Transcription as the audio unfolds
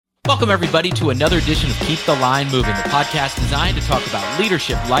Welcome, everybody, to another edition of Keep the Line Moving, the podcast designed to talk about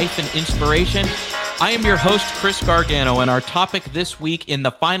leadership, life, and inspiration. I am your host, Chris Gargano, and our topic this week in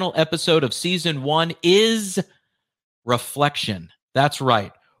the final episode of Season 1 is reflection. That's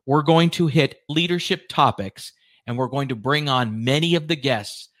right. We're going to hit leadership topics, and we're going to bring on many of the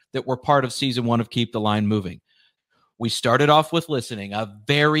guests that were part of Season 1 of Keep the Line Moving. We started off with listening, a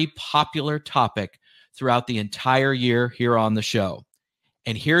very popular topic throughout the entire year here on the show.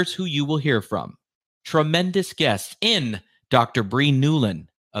 And here's who you will hear from. Tremendous guests in Dr. Bree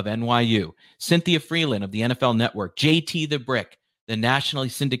Newland of NYU, Cynthia Freeland of the NFL Network, JT the Brick, the nationally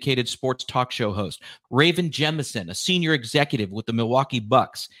syndicated sports talk show host, Raven Jemison, a senior executive with the Milwaukee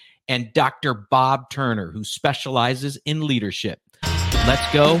Bucks, and Dr. Bob Turner, who specializes in leadership.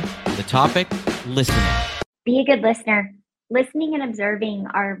 Let's go. The topic, listening. Be a good listener. Listening and observing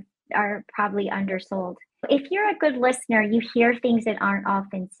are probably undersold. If you're a good listener, you hear things that aren't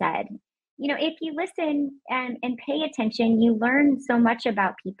often said. You know, if you listen and pay attention, you learn so much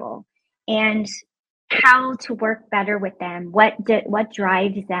about people and how to work better with them, what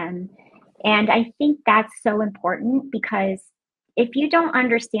drives them. And I think that's so important, because if you don't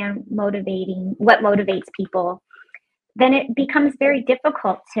understand what motivates people, then it becomes very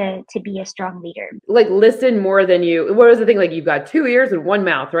difficult to be a strong leader. Like, listen more than you, what was the thing? Like, you've got 2 ears and 1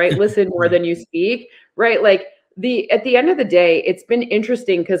 mouth, right? Listen more than you speak, right? Like, at the end of the day, it's been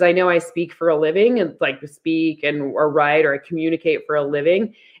interesting because I know I speak for a living and speak or write or I communicate for a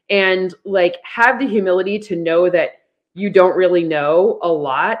living, and have the humility to know that you don't really know a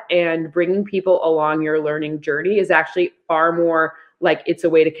lot, and bringing people along your learning journey is actually far more it's a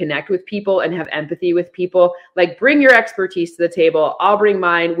way to connect with people and have empathy with people. Bring your expertise to the table. I'll bring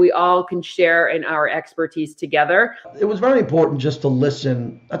mine. We all can share in our expertise together. It was very important just to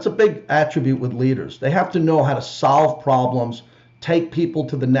listen. That's a big attribute with leaders. They have to know how to solve problems, take people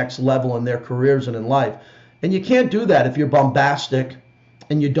to the next level in their careers and in life. And you can't do that if you're bombastic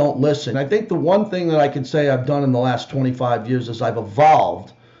and you don't listen. I think the one thing that I can say I've done in the last 25 years is I've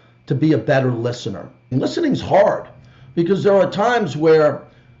evolved to be a better listener. And listening's hard, because there are times where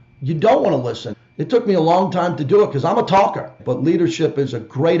you don't want to listen. It took me a long time to do it because I'm a talker, but leadership is a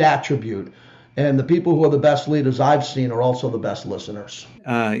great attribute. And the people who are the best leaders I've seen are also the best listeners.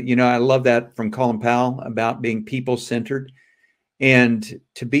 I love that from Colin Powell about being people-centered. And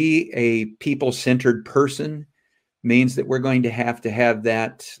to be a people-centered person means that we're going to have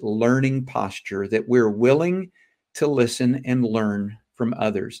that learning posture, that we're willing to listen and learn from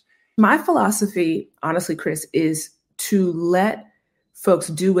others. My philosophy, honestly, Chris, is to let folks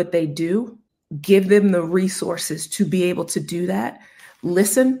do what they do, give them the resources to be able to do that.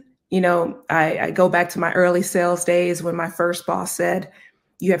 Listen, I go back to my early sales days when my first boss said,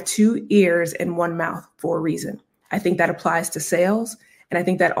 you have 2 ears and 1 mouth for a reason. I think that applies to sales. And I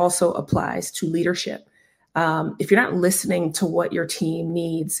think that also applies to leadership. If you're not listening to what your team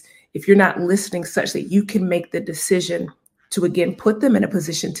needs, if you're not listening such that you can make the decision to, again, put them in a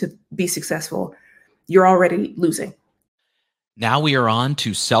position to be successful, you're already losing. Now we are on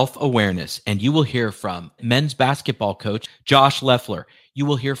to self-awareness, and you will hear from men's basketball coach Josh Leffler. You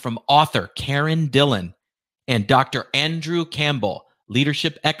will hear from author Karen Dillon and Dr. Andrew Campbell,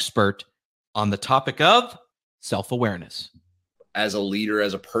 leadership expert, on the topic of self-awareness. As a leader,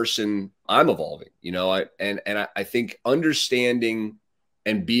 as a person, I'm evolving, I think understanding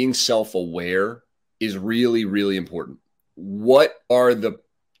and being self-aware is really, really important. What are the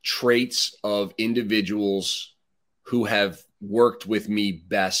traits of individuals who have worked with me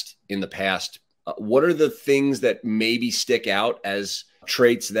best in the past? What are the things that maybe stick out as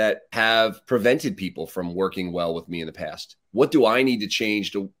traits that have prevented people from working well with me in the past? What do I need to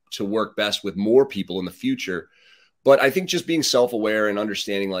change to work best with more people in the future? But I think just being self-aware and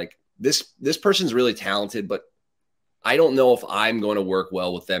understanding this person's really talented, but I don't know if I'm going to work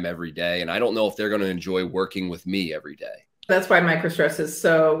well with them every day. And I don't know if they're going to enjoy working with me every day. That's why microstress is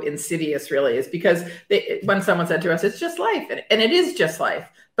so insidious, really, is because when someone said to us, it's just life. And it is just life.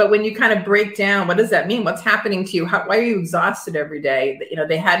 But when you kind of break down, what does that mean? What's happening to you? Why are you exhausted every day?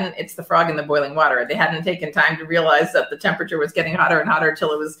 It's the frog in the boiling water. They hadn't taken time to realize that the temperature was getting hotter and hotter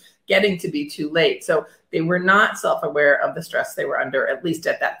till it was getting to be too late. So they were not self-aware of the stress they were under, at least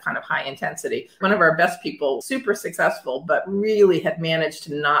at that kind of high intensity. One of our best people, super successful, but really had managed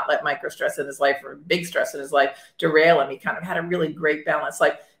to not let microstress in his life or big stress in his life derail him. He kind of had a really great balance.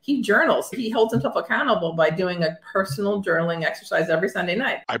 He journals. He holds himself accountable by doing a personal journaling exercise every Sunday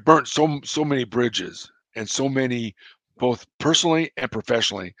night. I burnt so many bridges, and so many, both personally and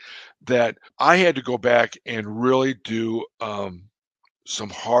professionally, that I had to go back and really do some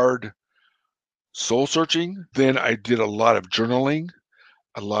hard soul searching. Then I did a lot of journaling.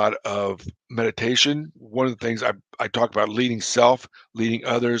 a lot of meditation. One of the things I talk about leading self, leading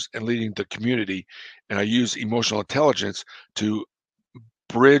others, and leading the community. And I use emotional intelligence to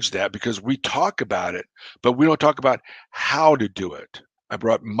bridge that because we talk about it, but we don't talk about how to do it. I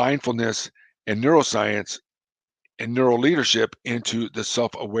brought mindfulness and neuroscience and neural leadership into the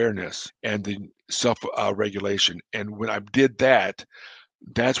self-awareness and the self-regulation. And when I did that,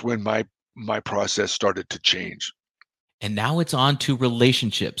 that's when my process started to change. And now it's on to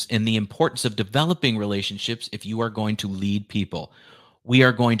relationships and the importance of developing relationships if you are going to lead people. We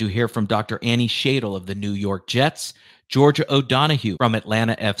are going to hear from Dr. Annie Shadle of the New York Jets, Georgia O'Donoghue from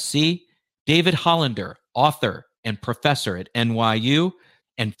Atlanta FC, David Hollander, author and professor at NYU,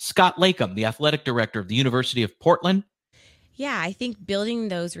 and Scott Lakem, the athletic director of the University of Portland. Yeah, I think building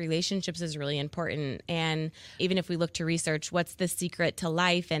those relationships is really important. And even if we look to research, what's the secret to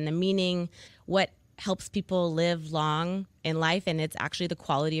life and the meaning, what helps people live long in life, and it's actually the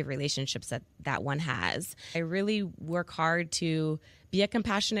quality of relationships that one has. I really work hard to be a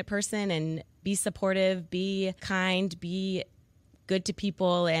compassionate person and be supportive, be kind, be good to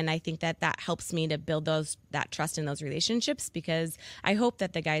people, and I think that helps me to build that trust in those relationships, because I hope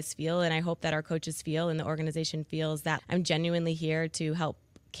that the guys feel, and I hope that our coaches feel, and the organization feels that I'm genuinely here to help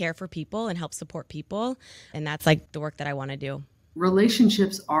care for people and help support people, and that's like the work that I want to do.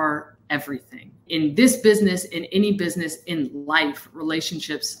 Relationships are everything. In this business, in any business, in life,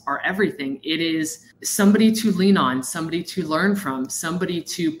 relationships are everything. It is somebody to lean on, somebody to learn from, somebody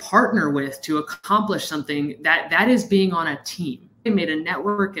to partner with to accomplish something. That is being on a team. I made a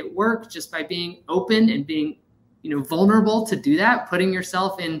network at work just by being open and being, vulnerable to do that, putting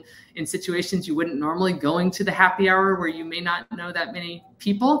yourself in situations you wouldn't normally, going to the happy hour where you may not know that many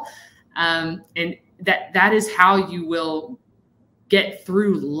people. And that is how you will get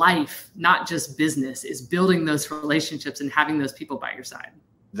through life, not just business, is building those relationships and having those people by your side.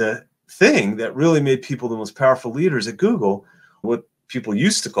 The thing that really made people the most powerful leaders at Google, what people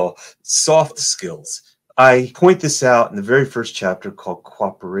used to call soft skills. I point this out in the very first chapter called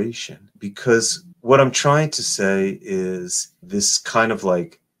cooperation, because what I'm trying to say is this kind of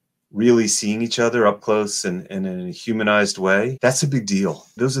like really seeing each other up close and in a humanized way. That's a big deal.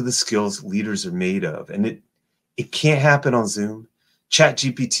 Those are the skills leaders are made of. And it can't happen on Zoom.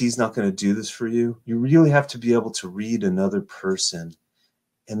 ChatGPT is not going to do this for you. You really have to be able to read another person.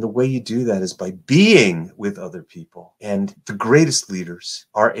 And the way you do that is by being with other people. And the greatest leaders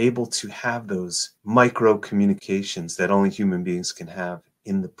are able to have those micro communications that only human beings can have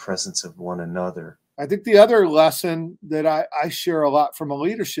in the presence of one another. I think the other lesson that I share a lot from a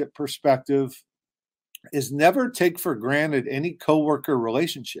leadership perspective is never take for granted any coworker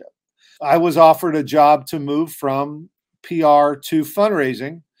relationship. I was offered a job to move from PR to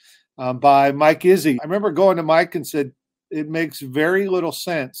fundraising by Mike Izzy. I remember going to Mike and said, it makes very little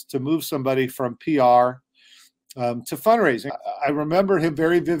sense to move somebody from PR to fundraising. I remember him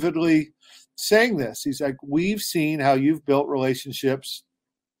very vividly saying this. He's like, we've seen how you've built relationships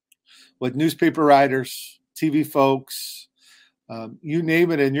with newspaper writers, TV folks, you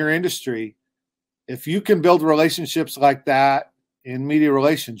name it in your industry. If you can build relationships like that in media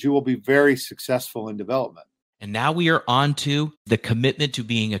relations, you will be very successful in development. And now we are on to the commitment to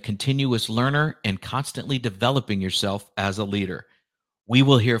being a continuous learner and constantly developing yourself as a leader. We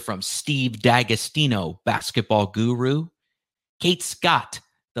will hear from Steve D'Agostino, basketball guru, Kate Scott,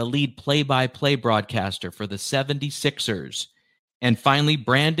 the lead play-by-play broadcaster for the 76ers, and finally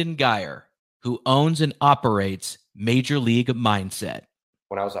Brandon Geyer, who owns and operates Major League Mindset.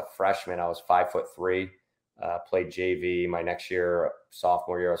 When I was a freshman, I was 5'3", played JV. My next year,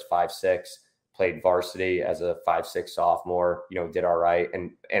 sophomore year, I was 5'6". Played varsity as a 5'6" sophomore, did all right.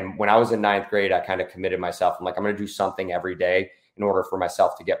 And when I was in ninth grade, I kind of committed myself. I'm like, I'm going to do something every day in order for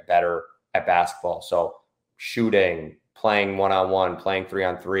myself to get better at basketball. So shooting, playing 1-on-1, playing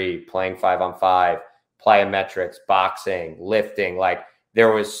 3-on-3, playing 5-on-5, plyometrics, boxing, lifting. Like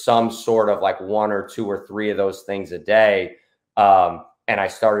there was some sort of like 1 or 2 or 3 of those things a day. And I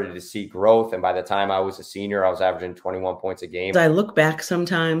started to see growth. And by the time I was a senior, I was averaging 21 points a game. I look back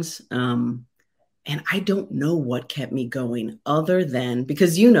sometimes, and I don't know what kept me going other than,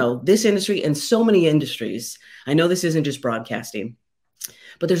 because, this industry and so many industries, I know this isn't just broadcasting,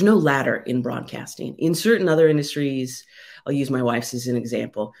 but there's no ladder in broadcasting. In certain other industries, I'll use my wife's as an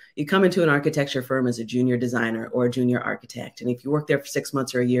example. You come into an architecture firm as a junior designer or a junior architect. And if you work there for 6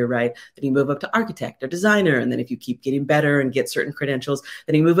 months or a year, right, then you move up to architect or designer. And then if you keep getting better and get certain credentials,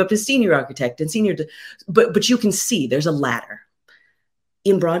 then you move up to senior architect and senior. But you can see there's a ladder.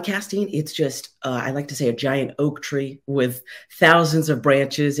 In broadcasting, it's just, I like to say, a giant oak tree with thousands of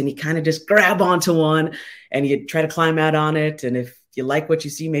branches, and you kind of just grab onto one and you try to climb out on it. And if you like what you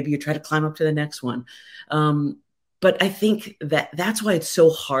see, maybe you try to climb up to the next one. But I think that's why it's so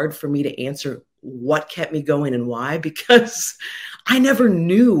hard for me to answer what kept me going and why, because I never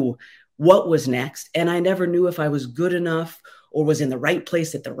knew what was next. And I never knew if I was good enough or was in the right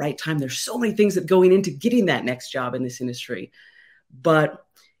place at the right time. There's so many things that going into getting that next job in this industry. But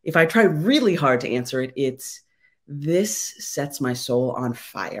if I try really hard to answer it, this sets my soul on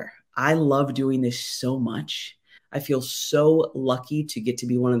fire. I love doing this so much. I feel so lucky to get to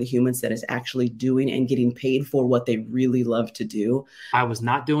be one of the humans that is actually doing and getting paid for what they really love to do. I was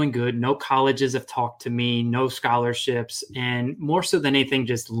not doing good. No colleges have talked to me, no scholarships, and more so than anything,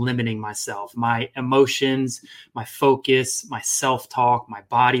 just limiting myself, my emotions, my focus, my self-talk, my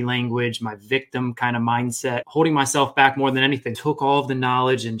body language, my victim kind of mindset, holding myself back more than anything. Took all of the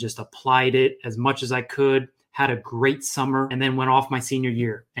knowledge and just applied it as much as I could. Had a great summer, and then went off my senior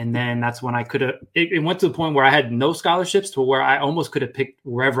year. And then that's when I could have, it went to the point where I had no scholarships to where I almost could have picked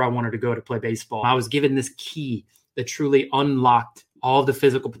wherever I wanted to go to play baseball. I was given this key that truly unlocked all of the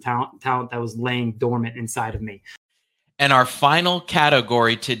physical talent that was laying dormant inside of me. And our final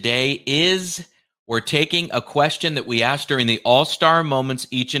category today is, we're taking a question that we ask during the All-Star moments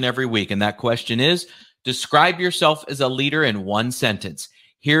each and every week. And that question is, describe yourself as a leader in one sentence.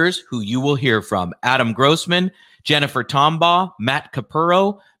 Here's who you will hear from: Adam Grossman, Jennifer Tombaugh, Matt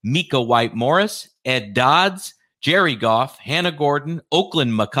Capurro, Mika White-Morris, Ed Dodds, Jerry Goff, Hannah Gordon,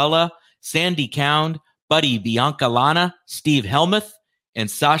 Oakland McCullough, Sandy Cound, Buddy Biancalana, Steve Helmuth, and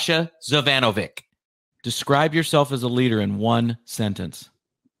Sasha Zovanovic. Describe yourself as a leader in one sentence.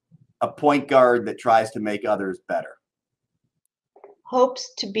 A point guard that tries to make others better.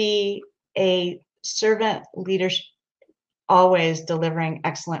 Hopes to be a servant leader, always delivering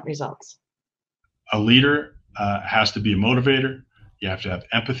excellent results. A leader has to be a motivator. You have to have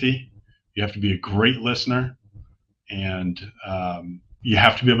empathy. You have to be a great listener. And you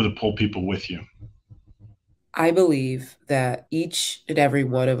have to be able to pull people with you. I believe that each and every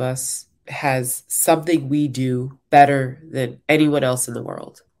one of us has something we do better than anyone else in the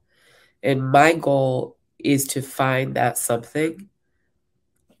world. And my goal is to find that something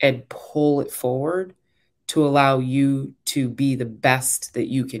and pull it forward to allow you to be the best that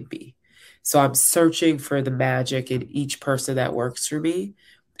you can be. So I'm searching for the magic in each person that works for me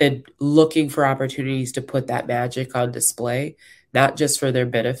and looking for opportunities to put that magic on display, not just for their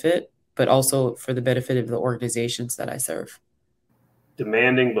benefit, but also for the benefit of the organizations that I serve.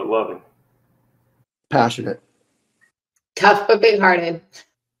 Demanding but loving. Passionate. Tough but big-hearted.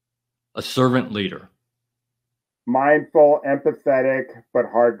 A servant leader. Mindful, empathetic, but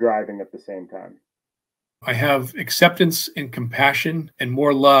hard-driving at the same time. I have acceptance and compassion and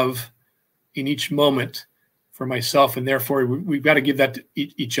more love in each moment for myself, and therefore we've got to give that to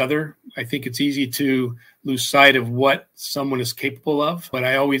each other. I think it's easy to lose sight of what someone is capable of, but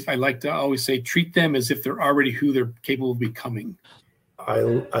I like to always say, treat them as if they're already who they're capable of becoming. I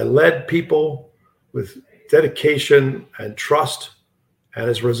led people with dedication and trust, and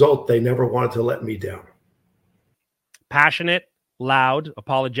as a result, they never wanted to let me down. Passionate, loud,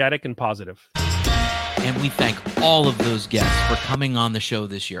 apologetic, and positive. And we thank all of those guests for coming on the show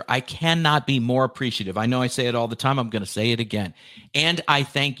this year. I cannot be more appreciative. I know I say it all the time. I'm going to say it again. And I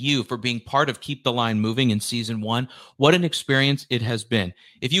thank you for being part of Keep the Line Moving in season 1. What an experience it has been.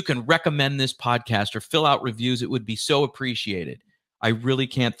 If you can recommend this podcast or fill out reviews, it would be so appreciated. I really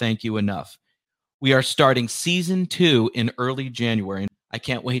can't thank you enough. We are starting season 2 in early January. I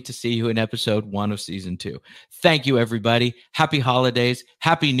can't wait to see you in episode 1 of season 2. Thank you, everybody. Happy holidays,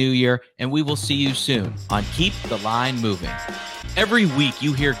 happy new year, and we will see you soon on Keep the Line Moving. Every week,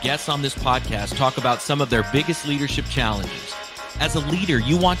 you hear guests on this podcast talk about some of their biggest leadership challenges. As a leader,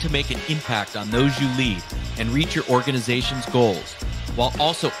 you want to make an impact on those you lead and reach your organization's goals, while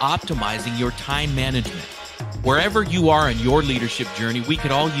also optimizing your time management. Wherever you are in your leadership journey, we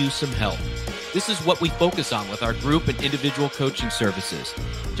could all use some help. This is what we focus on with our group and individual coaching services.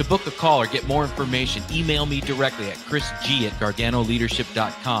 To book a call or get more information, email me directly at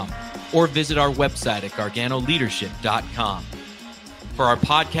chrisg@garganoleadership.com or visit our website at garganoleadership.com. For our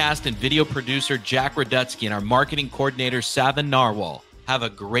podcast and video producer, Jack Radutsky, and our marketing coordinator, Savin Narwal, have a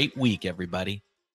great week, everybody.